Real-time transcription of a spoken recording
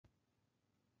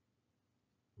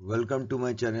Welcome to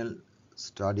my channel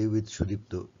study with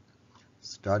Sudipta.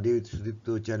 Study with Sudipta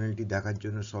চ্যানেলটি দেখার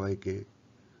জন্য সবাইকে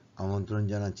আমন্ত্রণ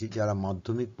জানাচ্ছি। যারা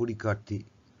মাধ্যমিক পরীক্ষার্থী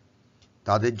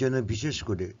তাদের জন্য বিশেষ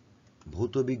করে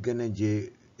ভৌত বিজ্ঞানের যে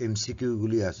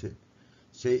এমসিকিউগুলি আছে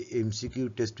সেই এমসিকিউ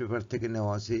টেস্ট পেপার থেকে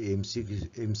নেওয়া সেই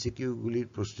এমসিকিউগুলির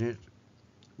প্রশ্নের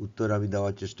উত্তর আমি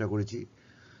দেওয়ার চেষ্টা করেছি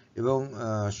এবং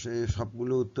সে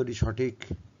সবগুলো উত্তরই সঠিক।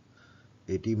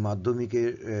 এটি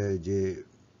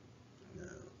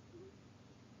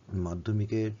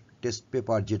মাধ্যমিকের টেস্ট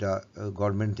পেপার যেটা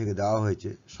গভর্নমেন্ট থেকে দেওয়া হয়েছে,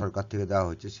 সরকার থেকে দেওয়া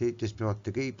হয়েছে, সেই টেস্ট পেপার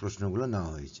থেকে এই প্রশ্নগুলো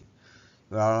নেওয়া হয়েছে।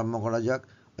 এবার আরম্ভ করা যাক।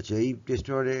 আচ্ছা, এই টেস্ট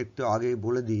পেপারে একটু আগে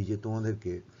বলে দিই যে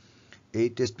তোমাদেরকে এই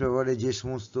টেস্ট পেপারে যে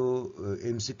সমস্ত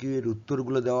এমসিকিউ এর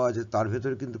উত্তরগুলো দেওয়া আছে তার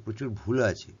ভেতরে কিন্তু প্রচুর ভুল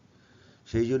আছে।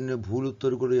 সেই জন্য ভুল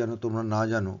উত্তরগুলো যেন তোমরা না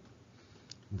জানো,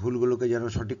 ভুলগুলোকে যেন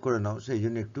সঠিক করে নাও, সেই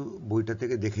জন্য একটু বইটা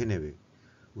থেকে দেখে নেবে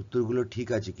উত্তরগুলো ঠিক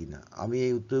আছে কিনা। আমি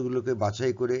এই উত্তরগুলোকে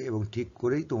বাছাই করে এবং ঠিক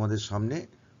করেই তোমাদের সামনে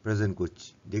প্রেজেন্ট করছি।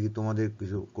 দেখি তোমাদের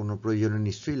কিছু কোনো প্রয়োজনে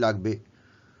নিশ্চয়ই লাগবে।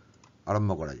 আরম্ভ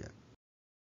করা যাক।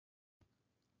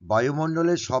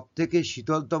 বায়ুমণ্ডলের সবথেকে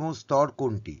শীতলতম স্তর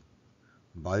কোনটি?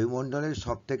 বায়ুমণ্ডলের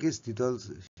সবথেকে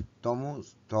শীতলতম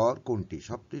স্তর কোনটি?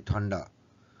 সবথেকে ঠান্ডা?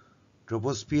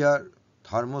 ট্রোপোস্ফিয়ার,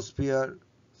 থার্মোস্ফিয়ার,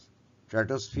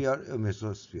 স্ট্র্যাটোস্ফিয়ার ও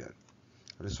মেসোস্ফিয়ার।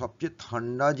 সবচেয়ে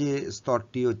ঠান্ডা যে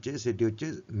স্তরটি হচ্ছে সেটি হচ্ছে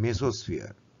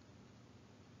মেসোস্ফিয়ার।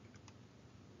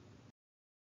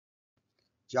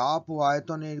 চাপ ও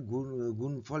আয়তনের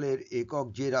গুণফলের একক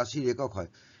যে রাশির একক হয়,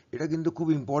 এটা কিন্তু খুব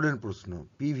ইম্পর্টেন্ট প্রশ্ন।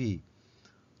 পিভি,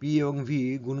 পি এবং ভি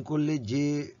গুণ করলে যে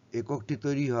এককটি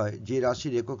তৈরি হয়, যে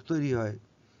রাশির একক তৈরি হয়,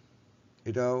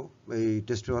 এটাও এই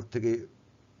টেস্ট পেপার থেকে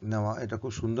নেওয়া। এটা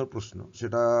খুব সুন্দর প্রশ্ন।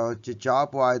 সেটা হচ্ছে চাপ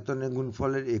ও আয়তনের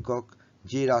গুণফলের একক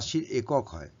যে রাশির একক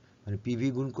হয়, মানে পিভি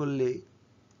গুণ করলে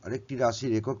আরেকটি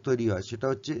রাশির একক তৈরি হয়, সেটা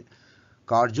হচ্ছে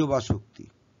কার্য বা শক্তি।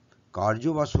 কার্য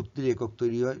বা শক্তির একক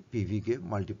তৈরি হয় পিভি কে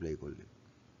মাল্টিপ্লাই করলে।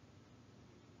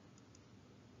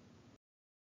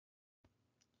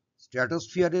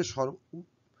 স্ট্র্যাটোস্ফিয়ারের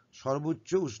সর্বোচ্চ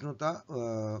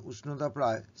উষ্ণতা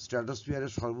প্রায়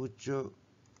স্ট্র্যাটোস্ফিয়ারের সর্বোচ্চ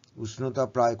উষ্ণতা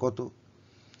প্রায় কত?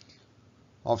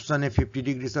 Option A 50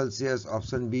 degree Celsius,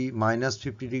 option B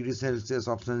 -50 degree Celsius,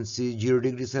 option C 0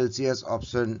 degree Celsius,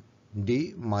 option D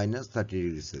 -30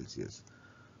 degree Celsius.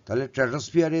 তাহলে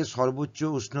স্ট্র্যাটোস্ফিয়ারের সর্বোচ্চ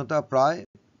উষ্ণতা প্রায়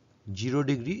 0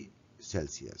 ডিগ্রি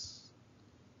সেলসিয়াস।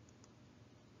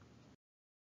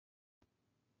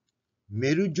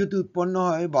 মেরুজ্যোতি উৎপন্ন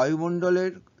হয়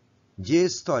বায়ুমণ্ডলের যে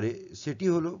স্তরে, সেটি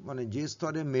হলো মানে যে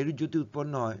স্তরে মেরুজ্যোতি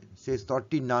উৎপন্ন হয় সেই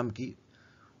স্তরটির নাম কি?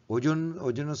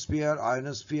 ওজোনোস্ফিয়ার,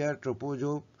 আয়নোস্ফিয়ার,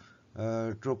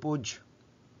 ট্রোপোজ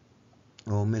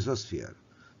ও মেসোস্ফিয়ার।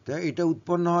 তাই এটা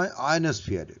উৎপন্ন হয়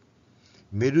আয়নোস্ফিয়ারে।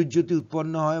 মেরুজ্যোতি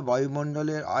উৎপন্ন হয়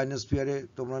বায়ুমণ্ডলের আয়নোস্ফিয়ারে।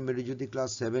 তোমরা মেরুজ্যোতি ক্লাস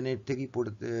 7-8 থেকেই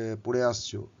পড়ে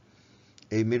আসছো।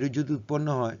 এই মেরুজ্যোতি উৎপন্ন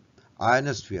হয়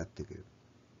আয়নোস্ফিয়ার থেকে।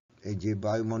 এই যে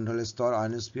বায়ুমণ্ডলের স্তর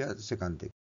আয়নোস্ফিয়ার, সেখান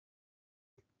থেকে।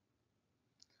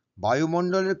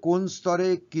 বায়ুমণ্ডলের কোন স্তরে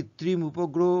কৃত্রিম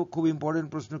উপগ্রহ, খুব ইম্পর্টেন্ট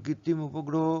প্রশ্ন, কৃত্রিম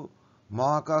উপগ্রহ,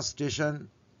 মহাকাশ স্টেশন,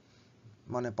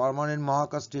 মানে পার্মানেন্ট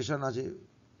মহাকাশ স্টেশন আছে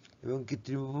এবং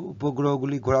কৃত্রিম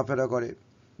উপগ্রহগুলি ঘোরাফেরা করে,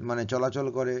 মানে চলাচল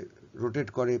করে, রোটেট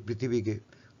করে পৃথিবীকে।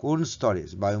 কোন স্তরে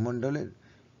বায়ুমণ্ডলের?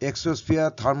 Exosphere,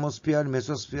 thermosphere,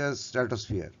 mesosphere,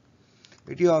 stratosphere.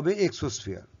 এটি হবে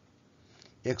এক্সোস্ফিয়ার।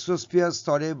 এক্সোস্ফিয়ার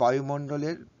স্তরে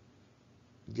বায়ুমণ্ডলের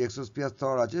যে এক্সোস্ফিয়ার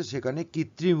স্তর আছে সেখানে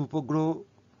কৃত্রিম উপগ্রহ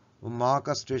ও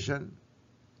মহাকাশ স্টেশন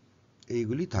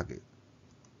এইগুলি থাকে।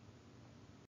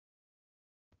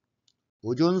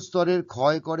 ওজোন স্তরের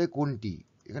ক্ষয় করে কোনটি?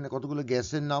 এখানে কতগুলো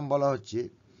গ্যাসের নাম বলা হচ্ছে।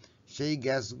 সেই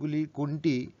গ্যাসগুলি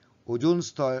কোনটি ওজোন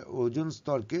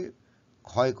স্তরকে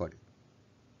ক্ষয় করে?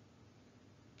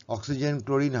 Oxygen,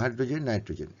 chlorine, hydrogen,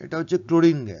 nitrogen. এটা হচ্ছে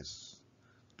chlorine gas.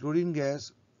 Chlorine gas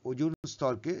ozone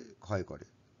স্তরকে ক্ষয় করে।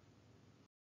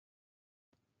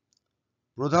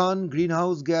 প্রধান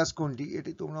গ্রিনহাউস গ্যাস কোনটি?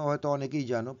 এটি তোমরা হয়তো অনেকেই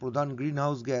জানো। প্রধান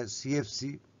greenhouse gas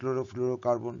CFC,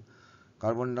 chlorofluorocarbon,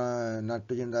 carbon,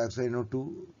 nitrogen dioxide, NO2,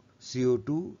 CO2,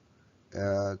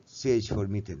 CH4,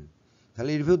 methane.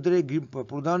 তাহলে এর ভিতরে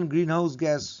প্রধান গ্রিনহাউস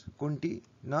গ্যাস কোনটি?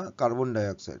 না, কার্বন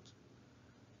ডাইঅক্সাইড,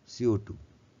 CO2।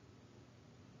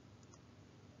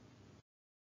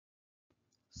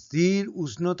 স্থির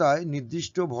উষ্ণতায়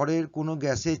নির্দিষ্ট ভরের কোনো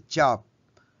গ্যাসের চাপ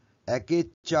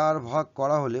 1/4 ভাগ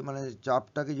করা হলে, মানে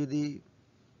চাপটাকে যদি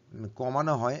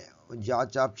কমানো হয়, যা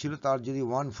চাপ ছিল তার যদি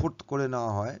 1/4 করে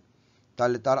নেওয়া হয়,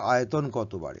 তাহলে তার আয়তন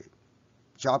কত বাড়ে?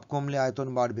 চাপ কমলে আয়তন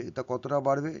বাড়বে। তা কতটা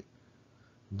বাড়বে?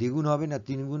 দ্বিগুণ হবে, না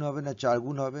 3 গুণ হবে, না 4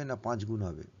 গুণ হবে, না 5 গুণ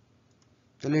হবে?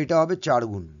 তাহলে এটা হবে 4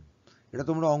 গুণ। এটা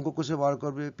তোমরা অঙ্ক কষে বার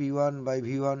করবে,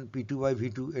 P1/V1,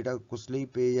 P2/V2, এটা কষলেই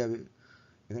পেয়ে যাবে।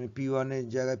 এখানে P1 এর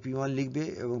জায়গায় P1 লিখবে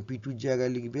এবং P2 এর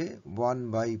জায়গায় লিখবে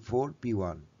 1/4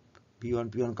 P1।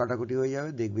 P1 কাটাকুটি হয়ে যাবে,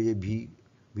 দেখবে যে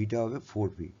Vটা হবে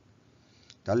 4P।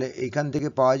 তাহলে এইখান থেকে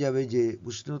পাওয়া যাবে যে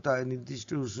উষ্ণতায়, নির্দিষ্ট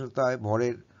উষ্ণতায়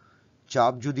ভরের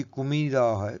চাপ যদি কমিয়ে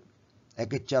দেওয়া হয়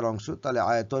 1/4 অংশ, তাহলে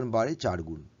আয়তন বাড়ে 4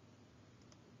 গুণ।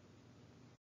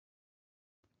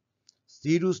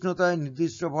 স্থির উষ্ণতায়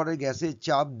নির্দিষ্ট ভরের গ্যাসের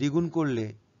চাপ দ্বিগুণ করলে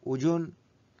ওজন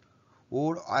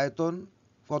ওর আয়তন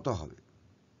কত হবে?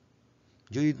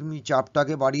 যদি তুমি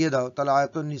চাপটাকে বাড়িয়ে দাও তাহলে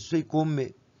আয়তন নিশ্চয়ই কমবে।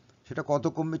 সেটা কত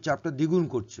কমবে? চাপটা দ্বিগুণ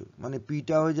করছো, মানে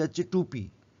পিটা হয়ে যাচ্ছে 2P,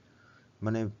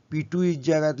 মানে P2 এর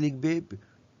জায়গায় লিখবে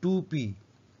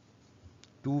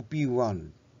 2P1।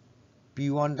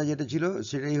 P1টা যেটা ছিল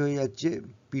সেটাই হয়ে যাচ্ছে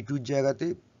P2 এর জায়গাতে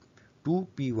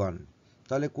 2P1।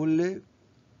 তাহলে করলে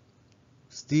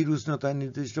স্থির উষ্ণতায়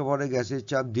নির্দিষ্ট ভরে গ্যাসের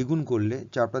চাপ দ্বিগুণ করলে,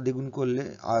 চাপটা দ্বিগুণ করলে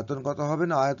আয়তন কত হবে?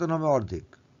 না, আয়তন হবে অর্ধেক।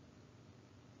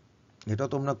 এটা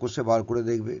তোমরা কোষে বার করে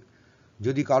দেখবে।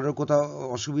 যদি কারোর কোথাও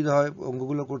অসুবিধা হয়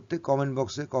অঙ্কগুলো করতে, কমেন্ট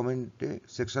বক্সে, কমেন্টে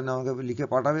সেকশনে আমাকে লিখে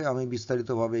পাঠাবে, আমি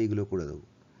বিস্তারিতভাবে এইগুলো করে দেবো।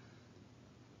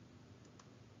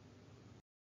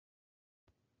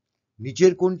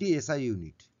 নিচের কোনটি এসআই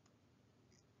ইউনিট?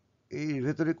 এর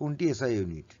ভেতরে কোনটি এসআই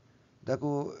ইউনিট?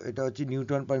 দেখো, এটা হচ্ছে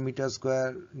Newton per metre square,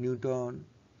 Newton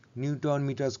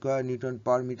metre square, Newton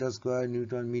per metre square,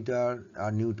 Newton metre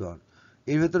আর নিউটন।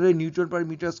 এর ভেতরে নিউটন পার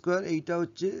মিটার স্কোয়ার এইটা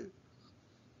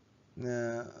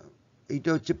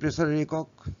হচ্ছে প্রেসারের একক।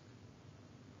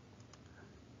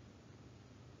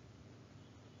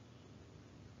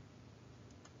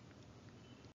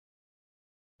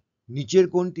 নিচের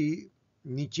কোনটি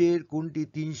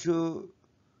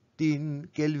 303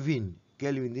 কেলভিন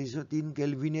 303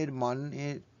 কেলভিনের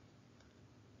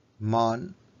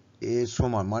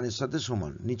মানের সাথে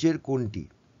সমান? নিচের কোনটি?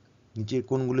 নিচের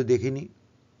কোনগুলো দেখে নি।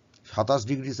 27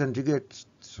 degree centigrade,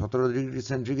 17 degree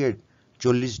centigrade,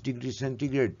 40 degree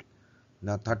centigrade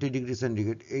না 30 ডিগ্রি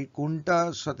সেন্টিগ্রেড? এই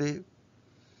কোনটার সাথে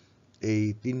এই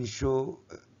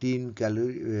 303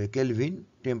 কেলভিন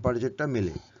টেম্পারেচারটা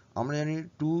মেলে? আমরা জানি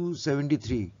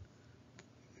 273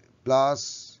 প্লাস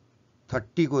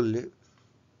 30 করলে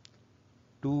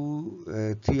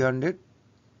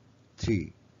 303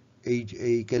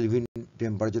 এই কেলভিন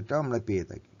টেম্পারেচারটা আমরা পেয়ে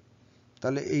থাকি।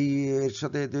 তাহলে এই এর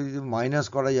সাথে যদি মাইনাস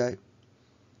করা যায়,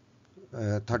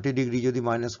 30 ডিগ্রি যদি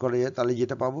মাইনাস করা যায়, তাহলে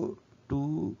যেটা পাবো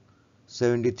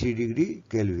 273 ডিগ্রি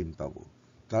কেলভিন পাবো।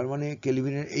 তার মানে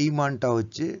কেলভিনের এই মানটা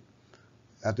হচ্ছে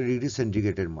এত ডিগ্রি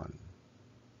সেন্টিগ্রেডের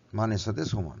মানের সাথে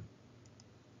সমান।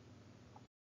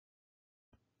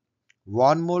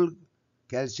 1 মোল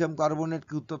ক্যালসিয়াম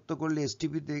কার্বনেটকে উত্তপ্ত করলে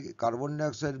এসটিপিতে কার্বন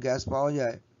ডাইঅক্সাইড গ্যাস পাওয়া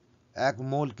যায় 1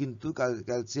 মোল, কিন্তু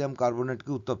ক্যালসিয়াম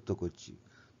কার্বনেটকে উত্তপ্ত করছি।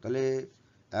 তাহলে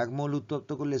 1 মোল উত্তপ্ত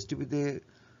করলে এসটিপিতে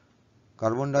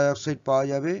কার্বন ডাইঅক্সাইড পাওয়া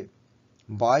যাবে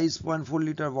 22.4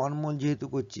 লিটার। 1 মোল যেহেতু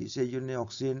করছি সেই জন্য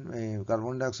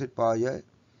কার্বন ডাইঅক্সাইড পাওয়া যায়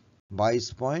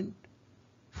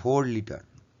 22.4 লিটার।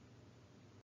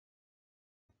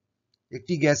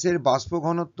 একটি গ্যাসের বাষ্প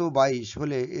ঘনত্ব 22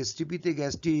 হলে এসটিপিতে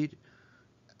গ্যাসটির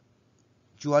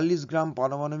 44 গ্রাম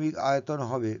পারমাণবিক আয়তন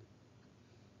হবে।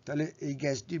 তাহলে এই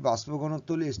গ্যাসটির বাষ্প ঘনত্ব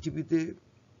হলে এসটিপিতে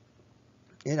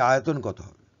এর আয়তন কত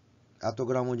হবে? এত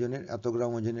গ্রাম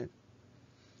ওজনের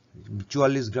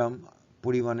 44 গ্রাম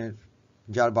পরিমাণের,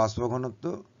 যার বাষ্প ঘনত্ব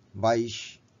 22,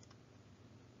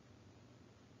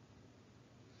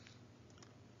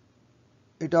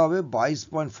 এটা হবে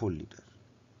 22.4 লিটার।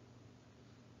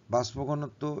 বাষ্প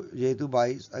ঘনত্ব যেহেতু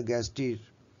 22 আর গ্যাসটির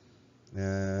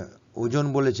ওজন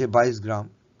বলেছে 22 গ্রাম,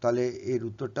 তাহলে এর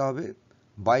উত্তরটা হবে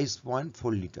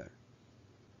 22.4 লিটার,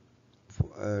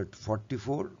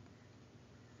 44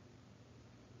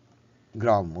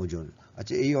 গ্রাম ওজন।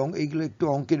 আচ্ছা, এইগুলো একটু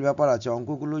অঙ্কের ব্যাপার আছে।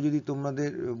 অঙ্কগুলো যদি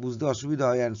তোমাদের বুঝতে অসুবিধা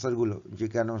হয় অ্যান্সারগুলো যে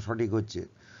কেন সঠিক হচ্ছে,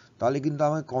 তাহলে কিন্তু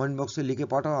আমাকে কমেন্ট বক্সে লিখে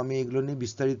পাঠাও, আমি এগুলো নিয়ে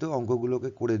বিস্তারিত অঙ্কগুলোকে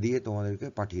করে দিয়ে তোমাদেরকে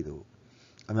পাঠিয়ে দেবো।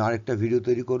 আমি আরেকটা ভিডিও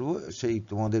তৈরি করব সেই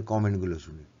তোমাদের কমেন্টগুলো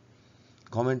শুনে।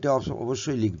 কমেন্টে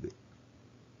অবশ্যই লিখবে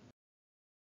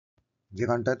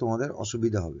যেখানটায় তোমাদের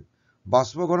অসুবিধা হবে।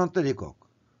 বাষ্প ঘনত্বের একক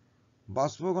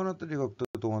তো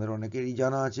তোমাদের অনেকেরই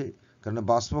জানা আছে, কারণ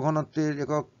বাষ্প ঘনত্বের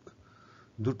একক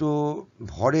দুটো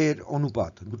ভরের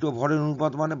অনুপাত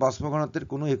মানে বাষ্প ঘনত্বের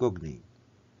কোনো একক নেই।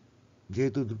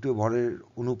 যেহেতু দুটো ভরের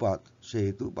অনুপাত,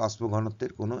 সেহেতু বাষ্প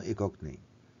ঘনত্বের কোনো একক নেই।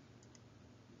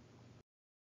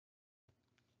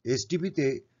 এসটিপিতে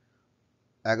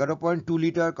 11.2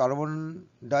 লিটার কার্বন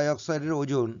ডাইঅক্সাইডের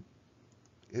ওজন,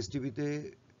 এসটিপিতে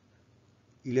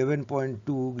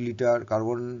 11.2 লিটার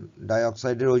কার্বন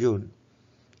ডাইঅক্সাইডের ওজন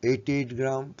 88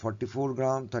 গ্রাম, 44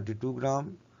 গ্রাম, 32 গ্রাম,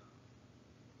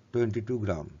 22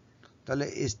 গ্রাম। তাহলে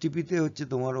এসটিপিতে হচ্ছে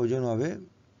তোমার ওজন হবে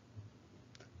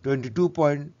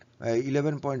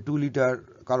 11.2 লিটার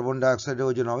কার্বন ডাইঅক্সাইডের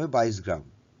ওজন হবে 22 গ্রাম।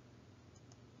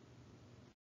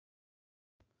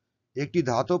 একটি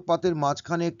ধাতব পাতের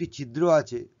মাঝখানে একটি ছিদ্র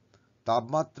আছে,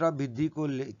 তাপমাত্রা বৃদ্ধি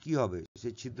করলে কি হবে?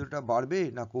 সেই ছিদ্রটা বাড়বে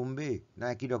না কমবে না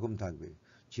একই রকম থাকবে?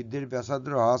 ছিদ্রের ব্যাসার্ধ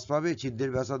হ্রাস পাবে,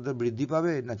 ছিদ্রের ব্যাসার্ধ বৃদ্ধি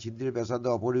পাবে, না ছিদ্রের ব্যাসার্ধ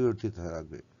অপরিবর্তিত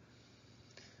থাকবে?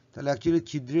 তাহলে অ্যাকচুয়ালি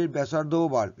ছিদ্রের ব্যাসার্ধও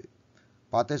বাড়বে,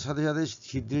 পাতের সাথে সাথে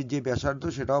ছিদ্রের যে ব্যাসার্ধ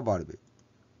সেটাও বাড়বে।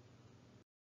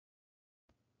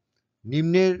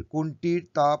 নিম্নের কোনটির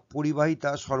তাপ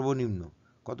পরিবাহিতা সর্বনিম্ন?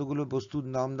 কতগুলো বস্তুর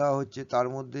নাম দেওয়া হচ্ছে, তার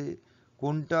মধ্যে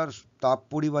কোনটার তাপ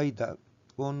পরিবাহিতা,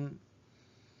 কোন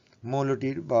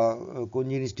মৌলটির বা কোন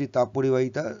জিনিসটির তাপ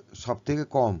পরিবাহিতা সব থেকে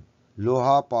কম?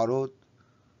 লোহা, পারদ,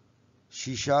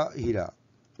 সীসা, হীরা।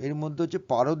 এর মধ্যে হচ্ছে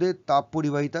পারদের তাপ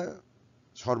পরিবাহিতা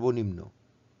সর্বনিম্ন।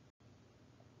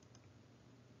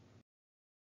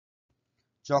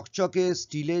 চকচকে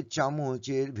স্টিলের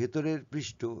চামচের ভেতরের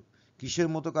পৃষ্ঠ কিসের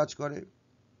মতো কাজ করে?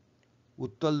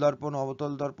 উত্তল দর্পণ,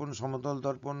 অবতল দর্পণ, সমতল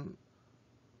দর্পণ,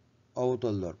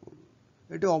 অবতল দর্পণ।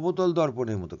 এটা অবতল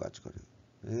দর্পণের মতো কাজ করে।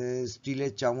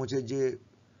 স্টিলের চামচের যে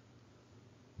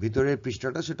ভিতরের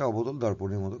পৃষ্ঠটা সেটা অবতল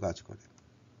দর্পণের মতো কাজ করে।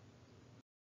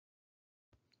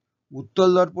 উত্তল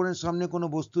দর্পণের সামনে কোনো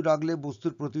বস্তু রাখলে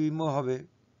বস্তুর প্রতিবিম্ব হবে।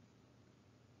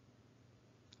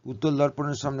 উত্তল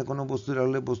দর্পণের সামনে কোনো বস্তু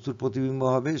রাখলে বস্তুর প্রতিবিম্ব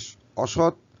হবে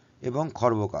অসৎ এবং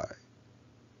খর্বকায়।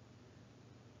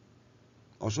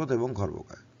 অসৎ এবং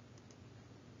খর্বকায়।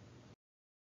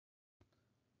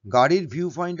 গাড়ির ভিউ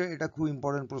ফাইন্ডার, এটা খুব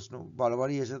ইম্পর্টেন্ট প্রশ্ন,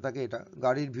 বারবারই এসে থাকে এটা।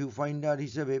 গাড়ির ভিউ ফাইন্ডার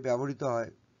হিসেবে ব্যবহৃত হয়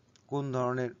কোন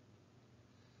ধরনের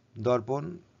দর্পণ?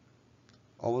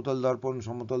 অবতল দর্পণ,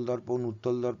 সমতল দর্পণ,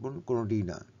 উত্তল দর্পণ, কোনোটিই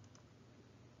না।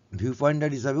 ভিউ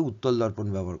ফাইন্ডার হিসাবে উত্তল দর্পণ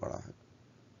ব্যবহার করা হয়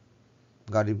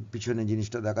গাড়ির পিছনে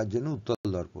জিনিসটা দেখার জন্য। উত্তল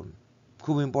দর্পণ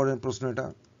খুব ইম্পর্টেন্ট প্রশ্ন এটা।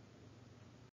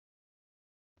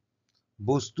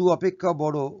 বস্তু অপেক্ষা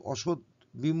বড় অসৎ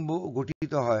বিম্ব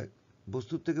গঠিত হয়,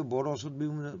 বস্তুর থেকে বড় অসৎ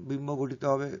বিম্ব গঠিত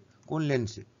হবে কোন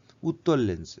লেন্সে? উত্তল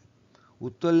লেন্সে।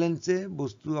 উত্তল লেন্সে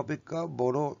বস্তু অপেক্ষা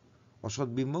বড় অসৎ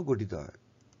বিম্ব গঠিত হয়।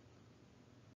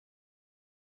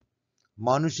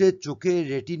 মানুষের চোখে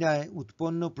রেটিনায়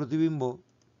উৎপন্ন প্রতিবিম্ব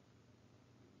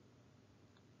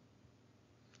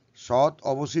সৎ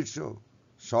অবশীর্ষ,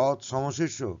 সৎ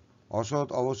সমশীর্ষ, অসৎ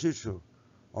অবশীর্ষ,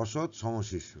 অসৎ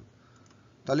সমশীর্ষ।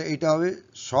 তাহলে এটা হবে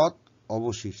সৎ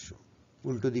অবশীর্ষ,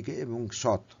 উল্টো দিকে, এবং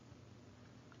সৎ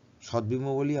সৎবিম্ব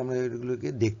বলি আমরা এগুলোকে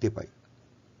দেখতে পাই।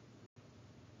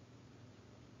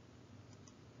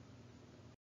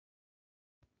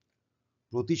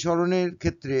 প্রতিসরণের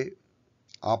ক্ষেত্রে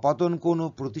আপাতন কোণ ও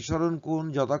প্রতিসরণ কোণ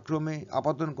যথাক্রমে,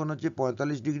 আপাতন কোণ হচ্ছে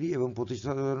 45 ডিগ্রি এবং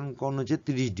প্রতিসরণ কোণ হচ্ছে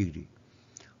 30 ডিগ্রি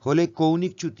হলে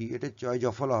কৌণিক চ্যুতি, এটা চয়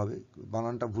জফলা হবে,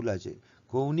 বানানটা ভুল আছে,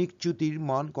 কৌণিক চ্যুতির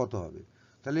মান কত হবে?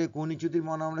 তাহলে কৌণিক চ্যুতির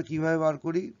মান আমরা কিভাবে বার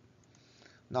করি?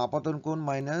 না, আপাতন কোণ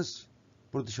মাইনাস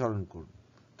প্রতিসরণ কোণ।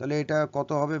 তাহলে এটা কত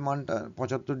হবে মানটা?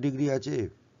 75 ডিগ্রি আছে,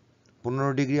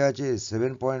 15 ডিগ্রি আছে,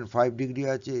 7.5 ডিগ্রি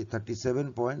আছে,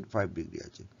 37.5 ডিগ্রি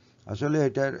আছে। আসলে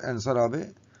এটার অ্যান্সার হবে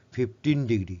 15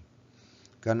 ডিগ্রি।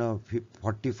 কেন?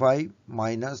 45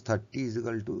 মাইনাস 30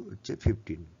 ইজিক্যাল টু হচ্ছে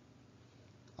 15।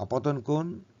 আপাতন কোণ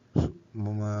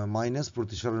মাইনাস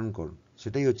প্রতিসরণ কোণ,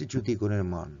 সেটাই হচ্ছে চ্যুতি কোণের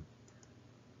মান।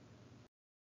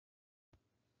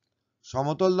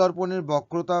 সমতল দর্পণের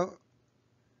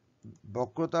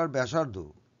বক্রতার ব্যাসার্ধ,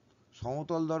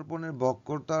 সমতল দর্পণের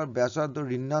বক্রতার ব্যাসার্ধ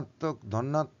ঋণাত্মক,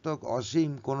 ধনাত্মক,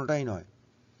 অসীম, কোনোটাই নয়।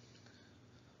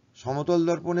 সমতল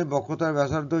দর্পণের বক্রতার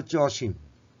ব্যাসার্ধ হচ্ছে অসীম।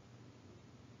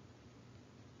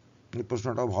 এই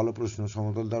প্রশ্নটাও ভালো প্রশ্ন।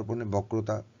 সমতল দর্পণের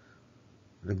বক্রতা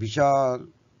বিশাল,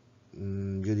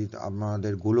 যদি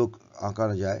আমাদের গোলক আঁকা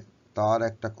যায় তার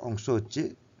একটা অংশ হচ্ছে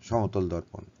সমতল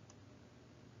দর্পণ।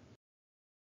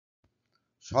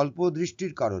 স্বল্প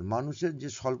দৃষ্টির কারণ, মানুষের যে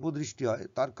স্বল্প দৃষ্টি হয়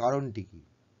তার কারণটি কি?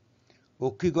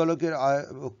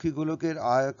 অক্ষিগোলকের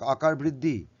আকার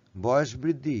বৃদ্ধি, বয়স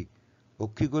বৃদ্ধি,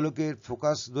 অক্ষিগোলকের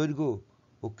ফোকাস দৈর্ঘ্য,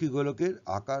 অক্ষিগোলকের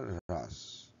আকার হ্রাস।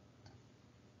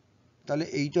 তাহলে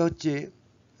এইটা হচ্ছে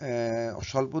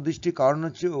স্বল্প দৃষ্টির কারণ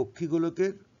হচ্ছে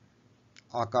অক্ষিগোলকের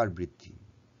আকার বৃদ্ধি।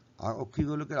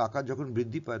 অক্ষিগোলকের আকার যখন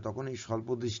বৃদ্ধি পায় তখন এই স্বল্প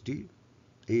দৃষ্টি,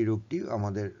 এই রোগটি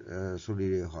আমাদের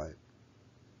শরীরে হয়।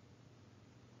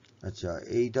 আচ্ছা,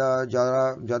 এইটা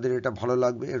যাদের এটা ভালো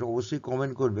লাগবে এর অবশ্যই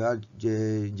কমেন্ট করবে। আর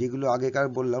যেগুলো আগেকার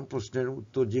বললাম প্রশ্নের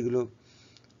উত্তর, যেগুলো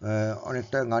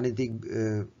অনেকটা গাণিতিক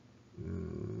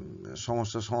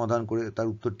সমস্যার সমাধান করে তার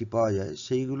উত্তরটি পাওয়া যায়,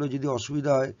 সেইগুলো যদি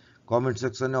অসুবিধা হয় কমেন্ট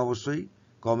সেকশনে অবশ্যই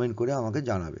কমেন্ট করে আমাকে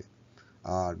জানাবে।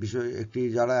 আর বিষয় একটি,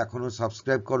 যারা এখনও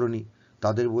সাবস্ক্রাইব করনি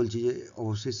তাদের বলছি যে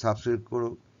অবশ্যই সাবস্ক্রাইব করো,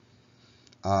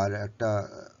 আর একটা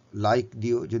লাইক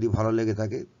দিও যদি ভালো লেগে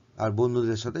থাকে, আর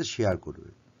বন্ধুদের সাথে শেয়ার করবে।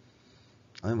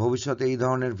 আমি ভবিষ্যতে এই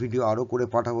ধরনের ভিডিও আরও করে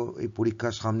পাঠাবো। এই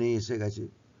পরীক্ষার সামনেই এসে গেছে,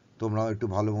 তোমরাও একটু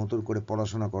ভালো মতো করে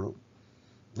পড়াশোনা করো।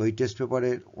 ওই টেস্ট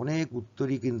পেপারের অনেক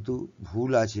উত্তরই কিন্তু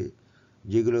ভুল আছে,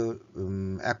 যেগুলো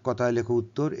এক কথায় লেখো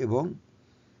উত্তর এবং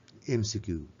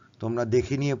এমসিকিউ। তোমরা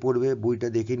দেখে নিয়ে পড়বে, বইটা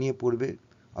দেখে নিয়ে পড়বে।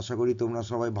 আশা করি তোমরা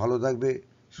সবাই ভালো থাকবে,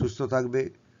 সুস্থ থাকবে,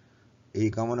 এই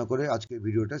কামনা করে আজকের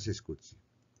ভিডিওটা শেষ করছি।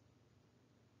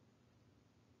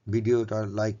 ভিডিওটা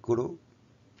লাইক করো,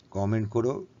 কমেন্ট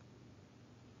করো,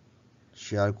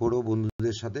 শেয়ার করো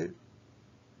বন্ধুদের সাথে,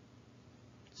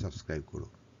 সাবস্ক্রাইব করো।